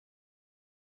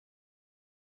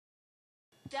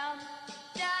Bum,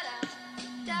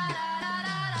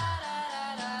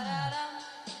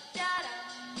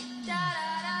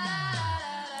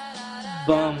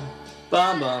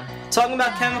 bum, bum. Talking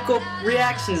about chemical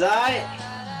reactions, alright?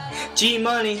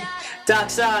 Gmoney,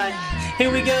 ScI. Here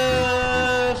we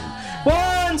go.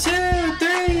 1, 2,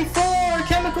 3, 4.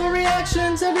 Chemical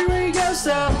reactions everywhere you go.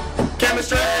 So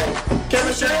chemistry,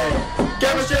 chemistry,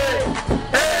 chemistry.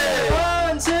 Hey.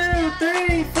 1, 2,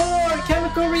 3, 4.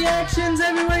 Chemical reactions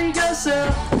everywhere you go.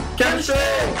 So chemistry,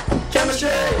 chemistry,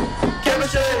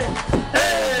 chemistry.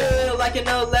 Hey, like an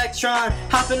electron,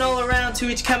 hopping all around to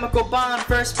each chemical bond.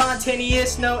 First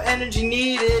spontaneous, no energy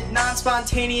needed.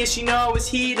 Non-spontaneous, you know it's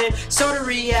heated. Sort of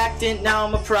reactant, now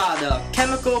I'm a product.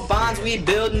 Chemical bonds we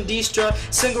build and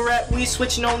destruct. Single rep, we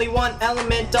switch in only one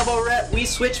element. Double rep, we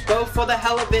switch both for the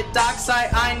hell of it. ScI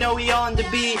I know he on the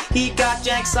beat. He got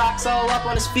jank socks all up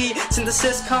on his feet.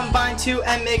 Synthesis combine 2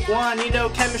 and make 1. You know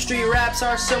chemistry raps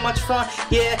are so much fun.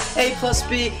 Yeah, A plus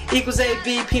B equals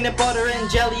AB. Peanut butter and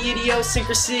jelly,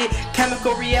 idiosyncrasy.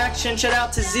 Chemical reaction, shout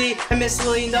out to Z and Miss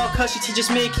Lilliendahl, cause she teaches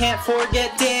me, can't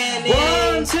forget Danny.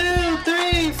 1, 2,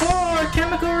 3, 4.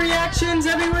 Chemical reactions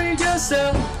everywhere you go.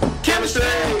 So chemistry,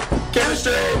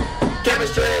 chemistry,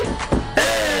 chemistry.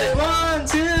 Hey, 1,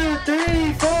 2,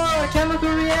 3, 4. Chemical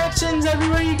reactions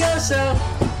everywhere you go. So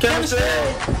chemistry,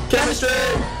 chemistry,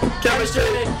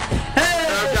 chemistry. Hey,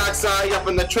 I've got ScI up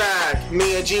in the track,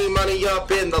 me and Gmoney up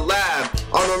in the lab.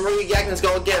 All them reactants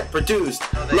gonna get produced.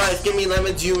 Life, give me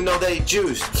lemons, you know they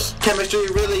juice. Chemistry,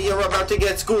 really, you're about to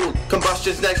get schooled.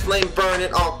 Combustion's next, flame burn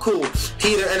it all cool.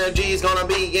 Heater energy is gonna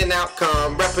be an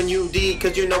outcome. Reppin' UD,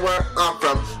 cause you know where I'm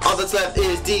from. All that's left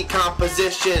is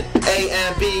decomposition. A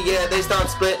and B, yeah, they start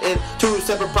splitting. 2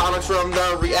 separate products from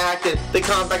the reactant. They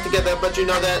come back together, but you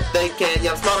know that they can't.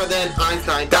 Yeah, I'm smarter than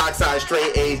Einstein. ScI,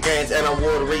 straight A's, grants, and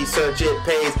award research, it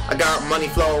pays. I got money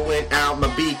flowing out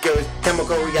my beakers.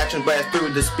 Chemical reaction blast through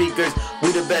the speakers.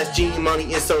 We the best,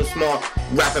 Gmoney is so smart.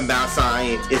 Rapping about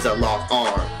science is a lost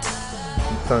art.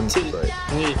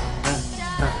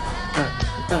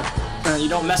 You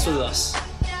don't mess with us,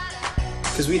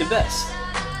 cause we the best.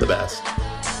 The best.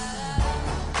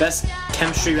 Best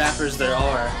chemistry rappers there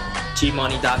are.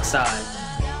 Gmoney, ScI.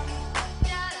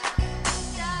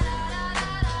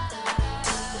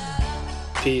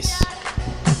 Peace.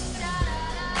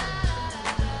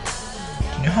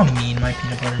 You know how mean my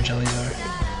peanut butter and jellies are?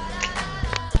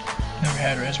 Never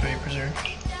had raspberry preserves.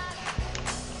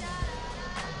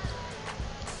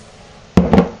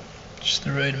 Just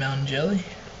the right amount of jelly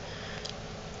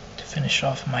to finish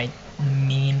off my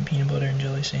mean peanut butter and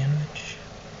jelly sandwich.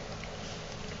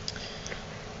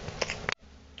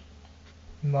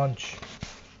 Munch.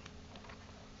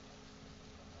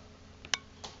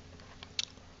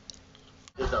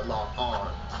 It's a lost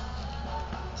art.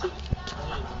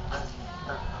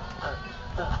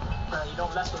 You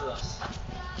don't mess with us,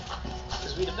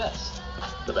 cause we the best.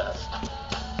 The best.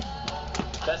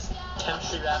 Best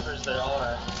chemistry rappers there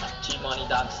are. Gmoney,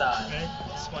 ScI. Ready?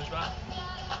 SpongeBob.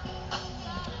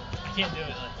 I can't do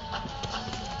it.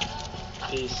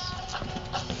 Peace.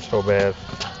 So bad.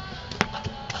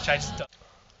 Should I just